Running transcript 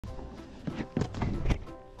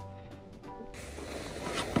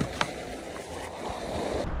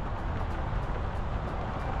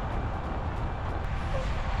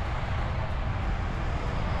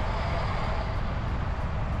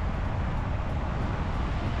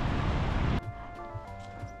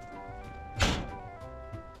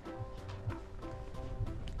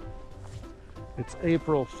It's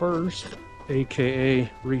April 1st,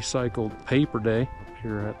 aka Recycled Paper Day, up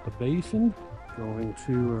here at the basin. Going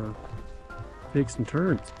to take some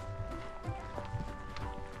turns.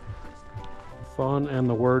 Fun, and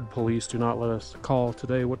the word police do not let us call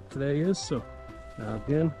today what today is, so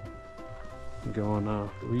again, I'm going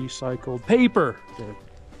recycled paper day.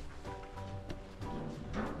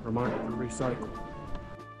 Reminder to recycle.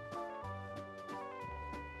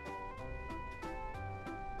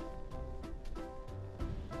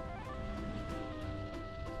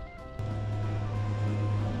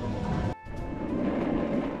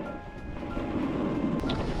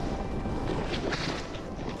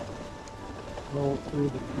 Roll through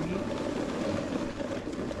the beach.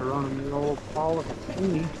 We're on the old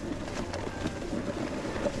polarizing.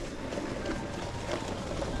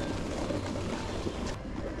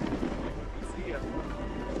 See ya.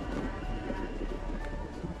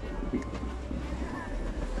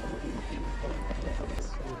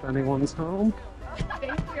 If anyone's home.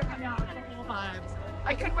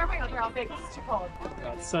 I couldn't wear my other outfit because it's too cold.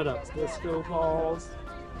 Got set up disco balls.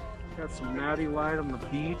 Got some natty light on the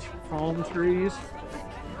beach, palm trees.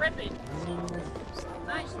 Ripping.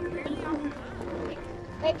 Nice.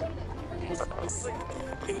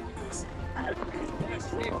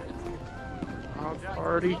 House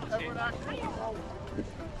party.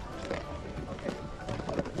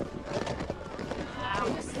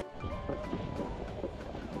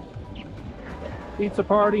 Pizza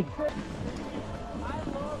party.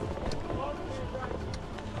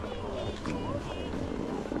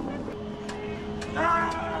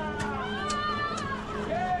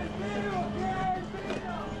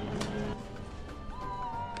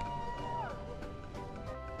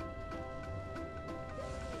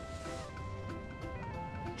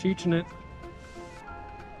 Teaching it.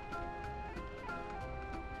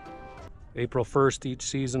 April 1st each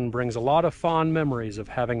season brings a lot of fond memories of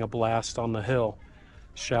having a blast on the hill.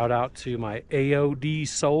 Shout out to my AOD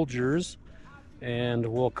soldiers, and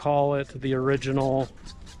we'll call it the original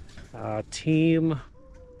Team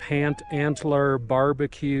Pant Antler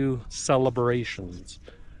Barbecue Celebrations.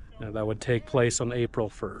 Now, that would take place on April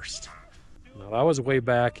 1st. Now, that was way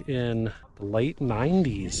back in the late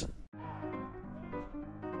 90s.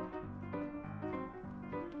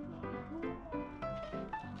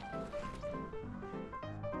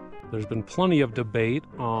 There's been plenty of debate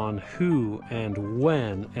on who and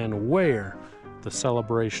when and where the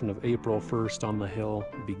celebration of April 1st on the hill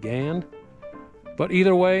began. But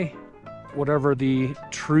either way, whatever the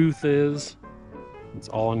truth is, it's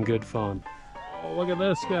all in good fun. Oh, look at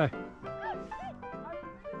this guy.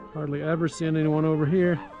 Hardly ever seen anyone over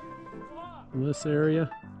here in this area.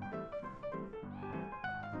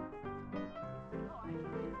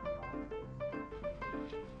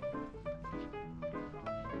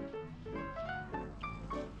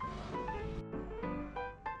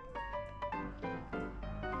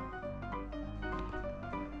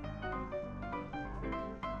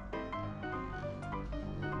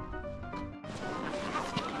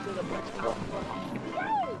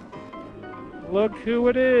 Look who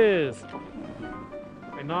it is.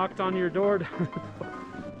 I knocked on your door.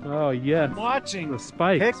 Oh, yes. I'm watching the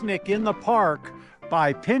spikes. Picnic in the Park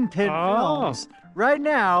by Pin Films right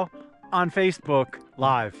now on Facebook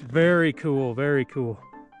Live. Very cool, very cool.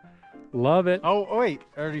 Love it. Oh, wait,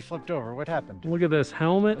 I already flipped over. What happened? Look at this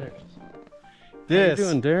helmet. This, How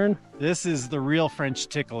you doing, Darren? This is the real French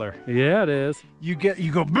tickler. Yeah, it is. You go,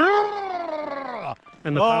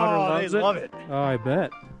 And the powder loves they it? love it. Oh, I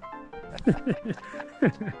bet.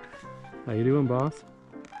 How you doing, boss?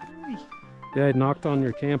 Yeah, I knocked on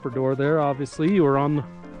your camper door there. Obviously, you were on the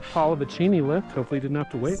Palavicini lift. Hopefully, you didn't have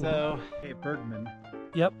to wait. So, hey, Bergman.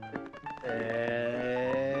 Yep.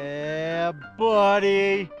 Hey,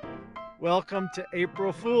 buddy. Welcome to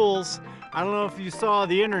April Fools. I don't know if you saw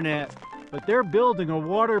the internet, but they're building a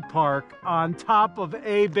water park on top of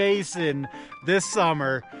a basin this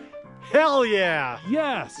summer. Hell yeah!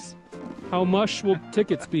 Yes! How much will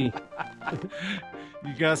tickets be?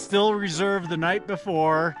 You gotta still reserve the night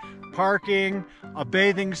before, parking, a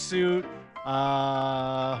bathing suit,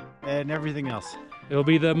 and everything else. It'll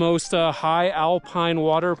be the most high alpine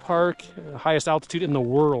water park, highest altitude in the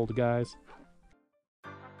world, guys.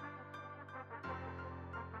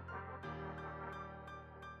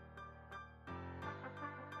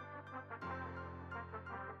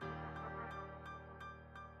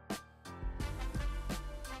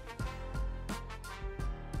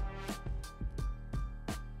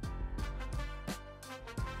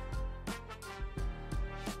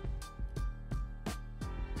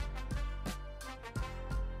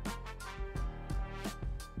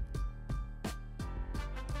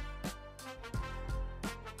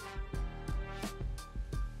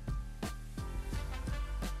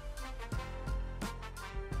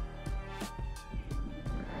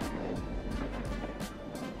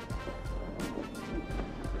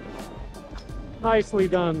 Nicely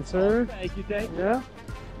done, sir. Thank you, thank you. Yeah.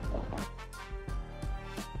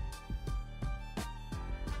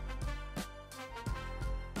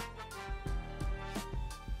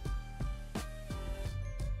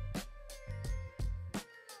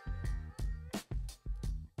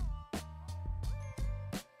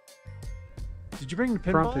 Did you bring the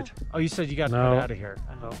pinball? Frontage. Oh, you said you got to No. get out of here.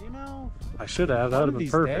 No. You know, I should have. That would one have of been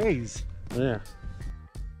these perfect. days. Yeah.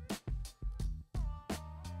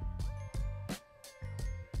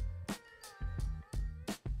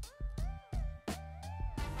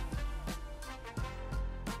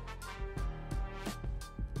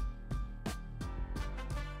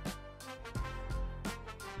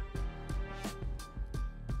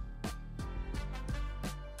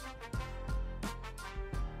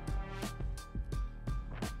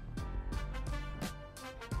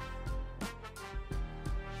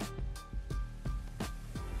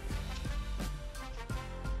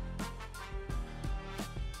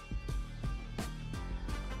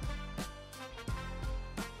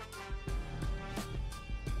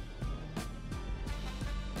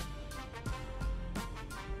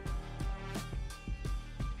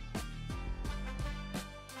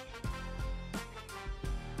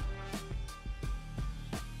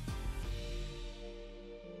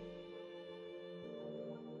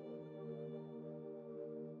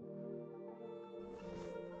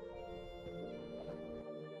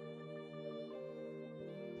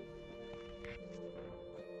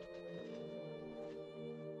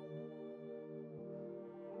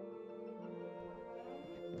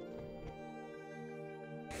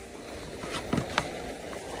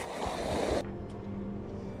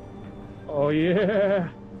 Oh yeah.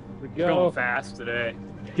 We You're go. going fast today.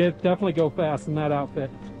 Definitely go fast in that outfit.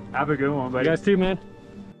 Have a good one, You buddy. guys too, man.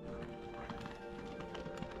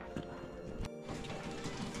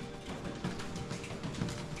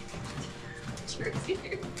 Cheers.